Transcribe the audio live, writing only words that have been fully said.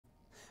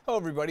Hello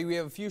everybody, we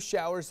have a few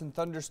showers and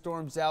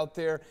thunderstorms out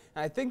there,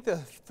 and I think the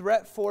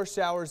threat for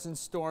showers and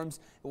storms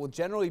will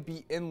generally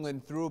be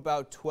inland through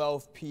about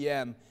 12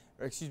 p.m.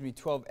 or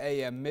 12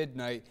 a.m.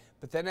 midnight,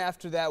 but then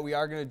after that we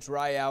are going to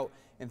dry out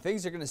and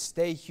things are going to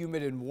stay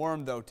humid and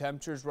warm though.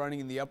 Temperatures running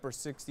in the upper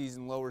 60s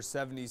and lower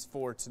 70s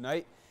for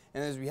tonight.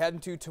 And as we head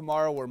into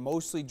tomorrow, we're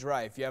mostly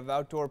dry. If you have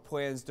outdoor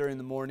plans during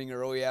the morning or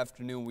early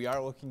afternoon, we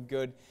are looking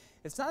good.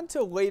 It's not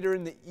until later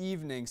in the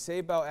evening, say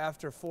about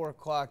after 4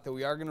 o'clock, that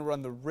we are going to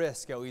run the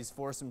risk at least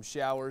for some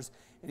showers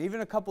and even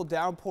a couple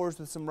downpours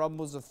with some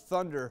rumbles of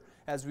thunder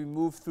as we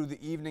move through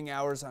the evening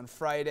hours on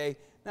Friday.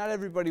 Not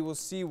everybody will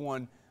see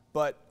one,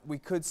 but we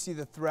could see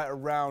the threat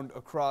around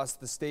across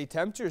the state.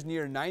 Temperatures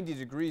near 90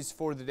 degrees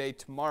for the day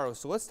tomorrow.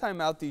 So let's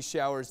time out these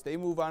showers. They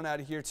move on out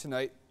of here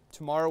tonight.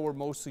 Tomorrow we're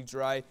mostly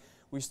dry.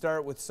 We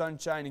start with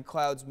sunshine and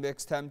clouds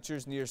mixed,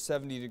 temperatures near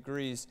 70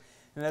 degrees.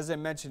 And as I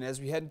mentioned, as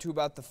we head into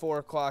about the 4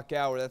 o'clock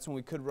hour, that's when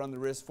we could run the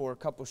risk for a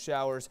couple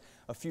showers,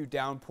 a few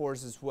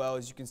downpours as well,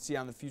 as you can see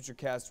on the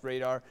Futurecast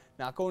radar.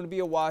 Not going to be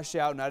a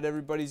washout. Not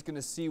everybody's going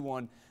to see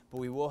one, but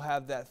we will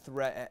have that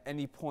threat at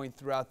any point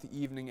throughout the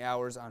evening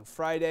hours on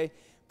Friday.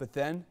 But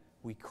then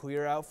we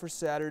clear out for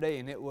Saturday,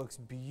 and it looks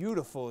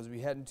beautiful as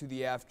we head into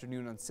the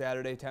afternoon on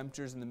Saturday.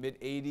 Temperatures in the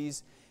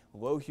mid-80s,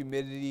 low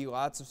humidity,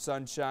 lots of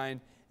sunshine.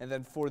 And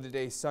then for the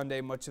day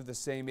Sunday, much of the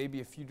same, maybe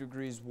a few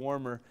degrees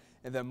warmer.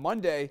 And then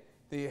Monday,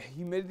 the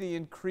humidity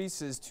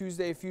increases.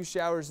 Tuesday, a few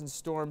showers and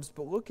storms,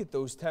 but look at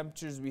those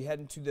temperatures. We head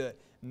into the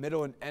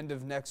middle and end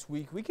of next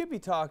week. We could be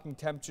talking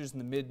temperatures in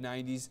the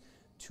mid-90s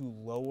to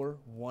lower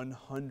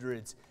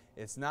 100s.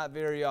 It's not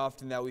very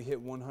often that we hit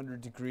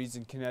 100 degrees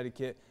in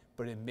Connecticut,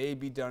 but it may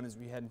be done as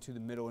we head into the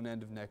middle and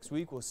end of next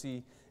week. We'll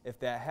see if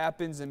that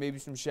happens, and maybe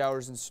some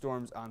showers and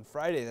storms on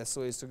Friday. That's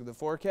the latest look at the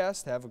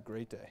forecast. Have a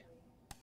great day.